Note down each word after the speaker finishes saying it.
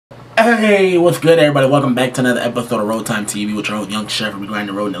Hey, what's good, everybody? Welcome back to another episode of RollTime TV with your host, Young Chef. We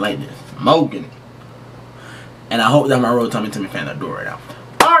grinding the road in the lightness, smoking. And I hope that my RollTime Intimate fans are doing right now.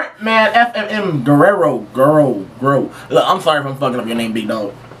 Alright, man, FMM GUERO. Look, I'm sorry if I'm fucking up your name, big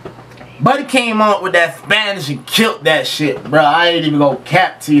dog. Buddy came on with that Spanish and killed that shit, bro. I ain't even gonna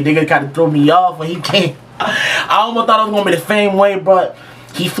cap to you. Nigga kind of threw me off when he came. I almost thought it was gonna be the same way, but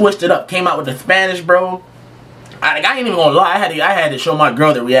he switched it up. Came out with the Spanish, bro. I ain't even gonna lie. I had to show my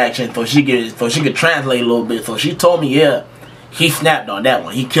girl the reaction so she could translate a little bit. So she told me, yeah, he snapped on that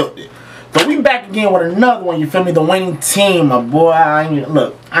one. He killed it. So we back again with another one. You feel me? The winning team, my boy.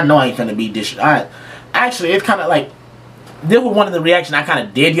 Look, I know I ain't finna beat this shit. Actually, it's kind of like this was one of the reactions I kind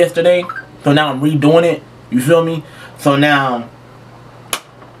of did yesterday. So now I'm redoing it. You feel me? So now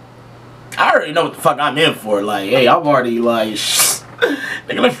I already know what the fuck I'm in for. Like, hey, I'm already like,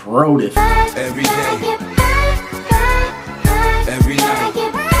 nigga, let's roll this. Every day. Every night,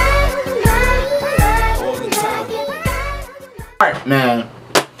 all the time. Alright, man.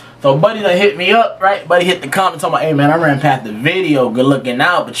 So buddy done hit me up, right? Buddy hit the comment talking about, hey man, I ran past the video, good looking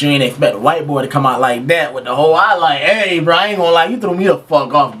out, but you ain't expect a white boy to come out like that with the whole eye. Like, hey bro, I ain't gonna lie, you threw me the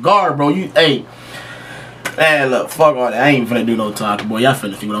fuck off guard, bro. Hey, man, look, fuck all that. I ain't finna do no talking, boy. Y'all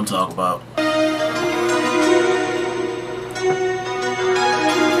finna see what I'm talking about.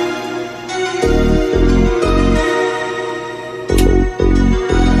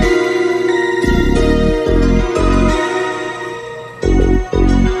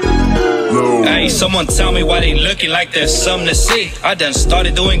 Hey, someone tell me why they looking like there's something to see. I done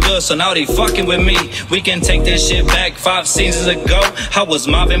started doing good, so now they fucking with me. We can take this shit back 5 seasons ago. I was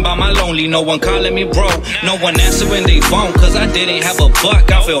mobbing by my lonely, no one calling me bro. No one answering they phone, cause I didn't have a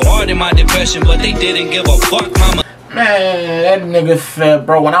buck. I feel hard in my depression, but they didn't give a fuck, mama. Man, that nigga said,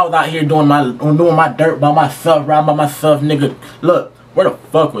 bro, when I was out here doing my dirt by myself, riding by myself, nigga, look. Where the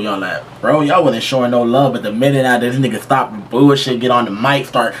fuck were y'all at, bro? Y'all wasn't showing no love, but the minute now this nigga stop bullshit, get on the mic,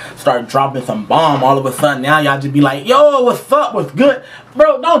 start dropping some bomb, all of a sudden now y'all just be like, yo, what's up, what's good?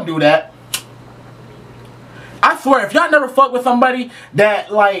 Bro, don't do that. I swear, if y'all never fuck with somebody that,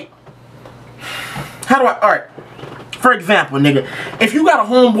 like, alright, for example, nigga, if you got a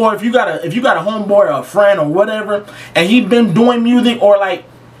homeboy, if you got a homeboy or a friend or whatever, and he been doing music, or like,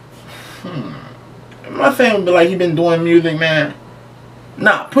 I'm not saying like he been doing music, man.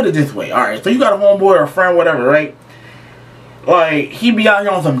 Nah, put it this way. Alright, so you got a homeboy or a friend, whatever, right? Like, he be out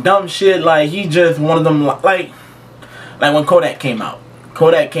here on some dumb shit. Like, he just one of them, like when Kodak came out.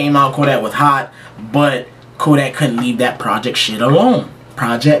 Kodak was hot, but Kodak couldn't leave that project shit alone.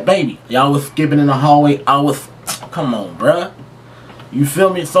 Project Baby. Y'all was skipping in the hallway. Come on, bruh. You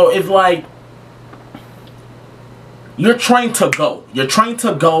feel me? So it's like, you're trained to go. You're trained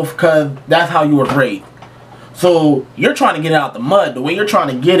to go because that's how you were raised. So you're trying to get it out the mud. The way you're trying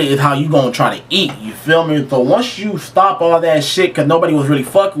to get it is how you gonna try to eat. You feel me? So once you stop all that shit, because nobody was really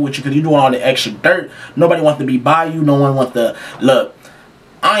fucking with you because you doing all the extra dirt. Nobody wants to be by you. No one wants to look.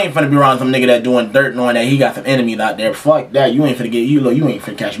 I ain't finna be around some nigga that doing dirt knowing that he got some enemies out there. Fuck that. You ain't finna get you ain't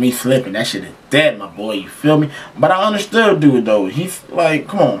finna catch me slipping. That shit is dead, my boy. You feel me? But I understood dude though. He's like,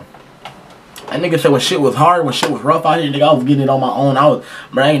 come on. That nigga said when shit was hard, when shit was rough out here, nigga, I was getting it on my own.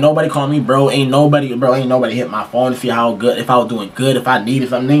 Bro, ain't nobody calling me bro. Ain't nobody hit my phone to see how good, if I was doing good, if I needed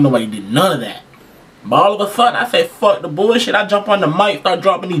something. Ain't nobody did none of that. But all of a sudden, I said, fuck the bullshit. I jump on the mic, start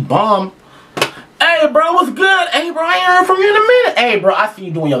dropping these bombs. Hey, bro, what's good? Hey, bro, I ain't heard from you in a minute. Hey, bro, I see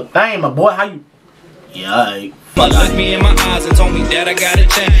you doing your thing, my boy. How you? Yeah, But looked me in my eyes and told me that I gotta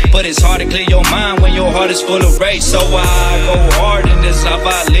change. But it's hard to clear your mind when your heart is full of rage. So I go hard in this life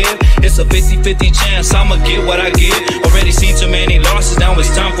I live. It's a 50-50 chance I'ma get what I get. Already seen too many losses, now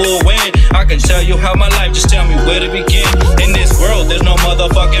it's time for a win. I can tell you how my life, just tell me where to begin. In this world, there's no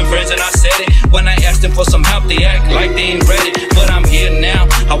motherfucking friends, and I said it. When I asked them for some help, they act like they ain't ready. But I'm here now,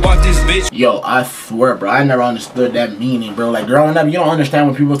 I walk this bitch. Yo, I swear, bro, I never understood that meaning, bro. Like, growing up, you don't understand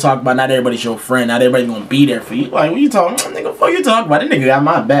when people talk about not everybody's your friend, not everybody's gonna be there for you. Like, what you talking about? Nigga, fuck you talking about? That nigga got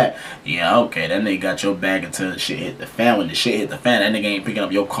my back. Yeah, okay, that nigga got your back until the shit hit the fan. When the shit hit the fan, that nigga ain't picking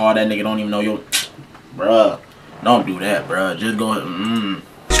up your call. That nigga don't even know your... Bruh, don't do that, bruh. Just go...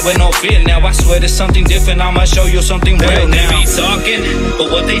 With no fear now, I swear there's something different. I'ma show you something real now. They be talking,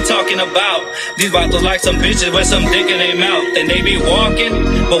 but what they talking about? These bottles like some bitches with some dick in their mouth. And they be walking,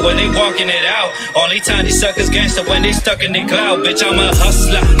 but when they walking it out, only time these suckers gangster when they stuck in the cloud. Bitch, I'm a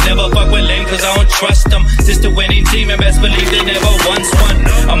hustler, never fuck with lame cause I don't trust them. Just the winning team and best believe they never once won.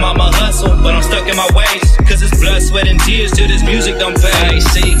 I'm on my hustle, but I'm stuck in my ways, cause it's blood, blood, sweat, and tears till this music don't pay. I ain't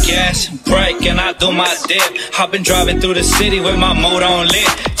see gas, break, and I do my dip. I've been driving through the city with my motor on lit.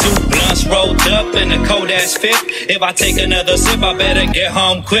 2 blunts rolled up in a cold ass fit. If I take another sip, I better get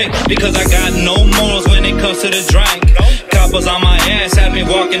home quick, because I got no morals when it comes to the drink. Coppers on my ass had me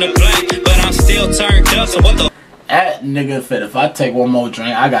walking the plank, but I'm still turned up, so what the That nigga said if I take one more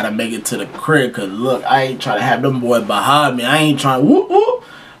drink, I gotta make it to the crib. Cause look, I ain't trying to have them boys behind me. I ain't trying to whoop whoop.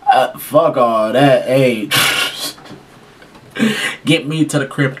 Fuck all that. Hey, get me to the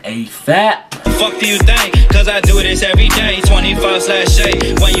crib ASAP. fuck do you think? Cause I do this every day,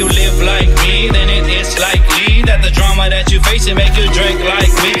 25/8. When you live like me, then it is likely that the drama that you facing make you drink like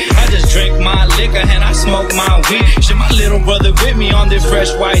me. I just drink my liquor and I smoke my weed. Shit, my little brother with me on this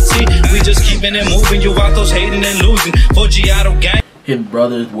fresh white tee. We just keeping it moving, you out those hating and losing. For Giotto gang. His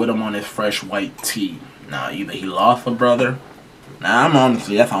brother's with him on his fresh white tee. Now either he lost a brother. Now I'm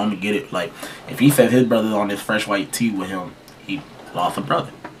honestly, that's how I'm gonna get it. Like, if he says his brother's on his fresh white tee with him, he lost a brother.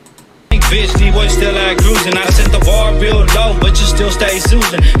 Bitch, these boys still out cruising. I set the bar real low, but you still stay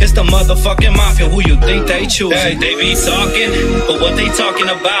soothing. It's the motherfucking mafia, who you think they choosing? Hey, they be talking, but what they talking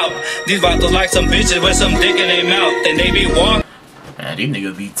about? These bottles like some bitches with some dick in their mouth, and they be walking. Man, these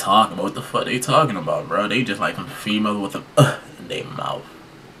niggas be talking about what the fuck they talking about, bro. They just like some females with a in their mouth.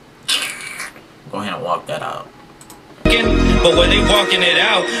 Go ahead and walk that out. But when they walking it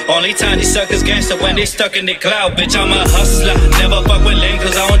out, only time these suckers gangster when they stuck in the cloud. Bitch, I'm a hustler, never fuck with lame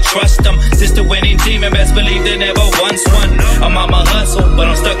cause I don't trust them. This the winning team and best believe they never once won. I'm on my hustle, but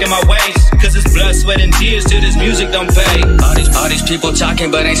I'm stuck in my ways, cause it's blood, sweat, and tears till this music don't pay. All these people talking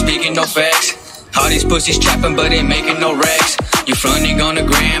but ain't speaking no facts. All these pussies trapping but ain't making no racks. You fronting on the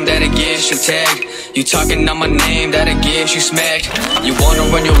gram, that'll get you tagged. You talking on my name, that'll get you smacked. You wanna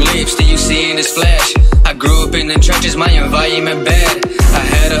run your lips, then you seeing this flash. I grew up in the trenches, my environment bad. I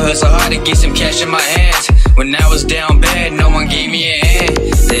had to hustle hard to get some cash in my hands. When I was down bad, no one gave me a hand.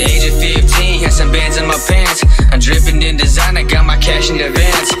 The age of 15, had some bands in my pants. I'm dripping in designer, got my cash in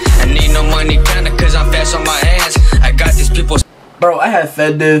advance. I need no money kinda cause I'm fast on my hands. I got these people. Bro, I had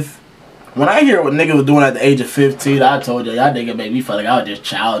said this. When I hear what nigga was doing at the age of 15, I told you, y'all nigga made me feel like I was just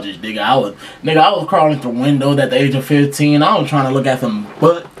childish, nigga. I was crawling through windows at the age of 15. I was trying to look at some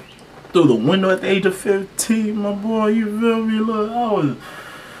butt through the window at the age of 15, my boy. You feel me? Look,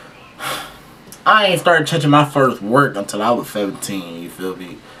 I ain't started touching my first work until I was 17. You feel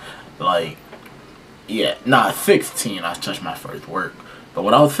me? Like, yeah, nah, 16. I touched my first work. But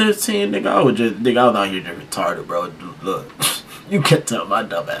when I was 15, nigga, I was out here just retarded, bro. Look. You can't tell my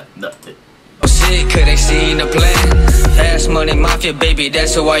dumb ass nothing. Sick, cause they seen the plan. Fast money mafia, baby,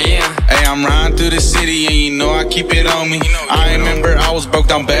 that's who I am. Hey, I'm riding through the city and you know I keep it on me. I remember I was broke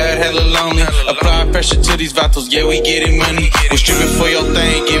down bad, hella lonely. Apply pressure to these vatos, yeah, we getting money. We stripping for your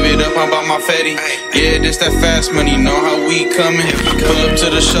thing, give it up, I'm about my fatty. Yeah, this that fast money, know how we coming. Pull up to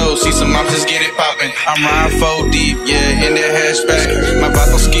the show, see some options, get it poppin'. I'm riding 4 deep, yeah, in that hatchback. My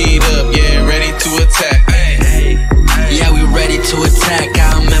vato skied up, yeah, ready to attack. Yeah, we ready to attack.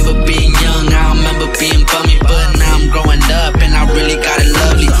 I remember being young, I remember being bummy, but now I'm growing up and I really got it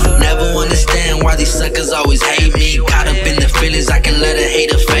lovely. Never understand why these suckers always hate me. Caught up in the feelings, I can let a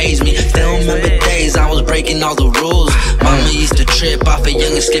hater phase me. Still remember days I was breaking all the rules. Mama used to trip off a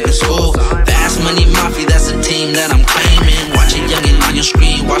youngin' skipping school. Fast money mafia, that's a team that I'm claiming. Watch a youngin' on your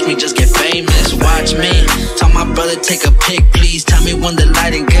screen, watch me just get famous. Watch me, tell my brother take a pic, please. Tell me when the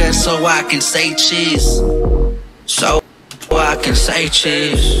lighting good so I can say cheese. So I can say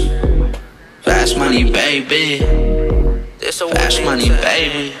cheese. Fast money, baby. This a fast money,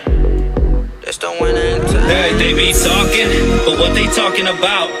 baby. This the winning time. Hey, they be talking, but what they talking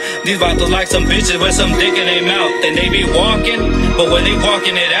about? These bottles like some bitches with some dick in their mouth. And they be walking, but when they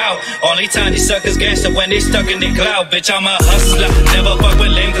walking it out, only time these suckers gangster when they stuck in the cloud. Bitch, I'm a hustler, never fuck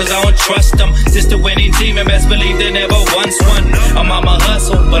with lame cause I don't trust them. This the winning team and best believe they never once won. I'm on my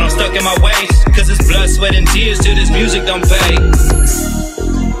hustle, but I'm stuck in my ways, cause it's blood, sweat, and tears till this music don't pay.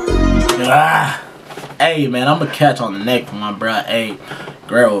 Hey, man, I'm gonna catch on the next one, bro. Hey,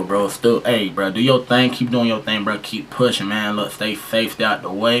 girl, bro, still, hey, bro, do your thing, keep doing your thing, bro. Keep pushing, man. Look, stay safe, stay out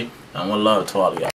the way, and one love to all of y'all.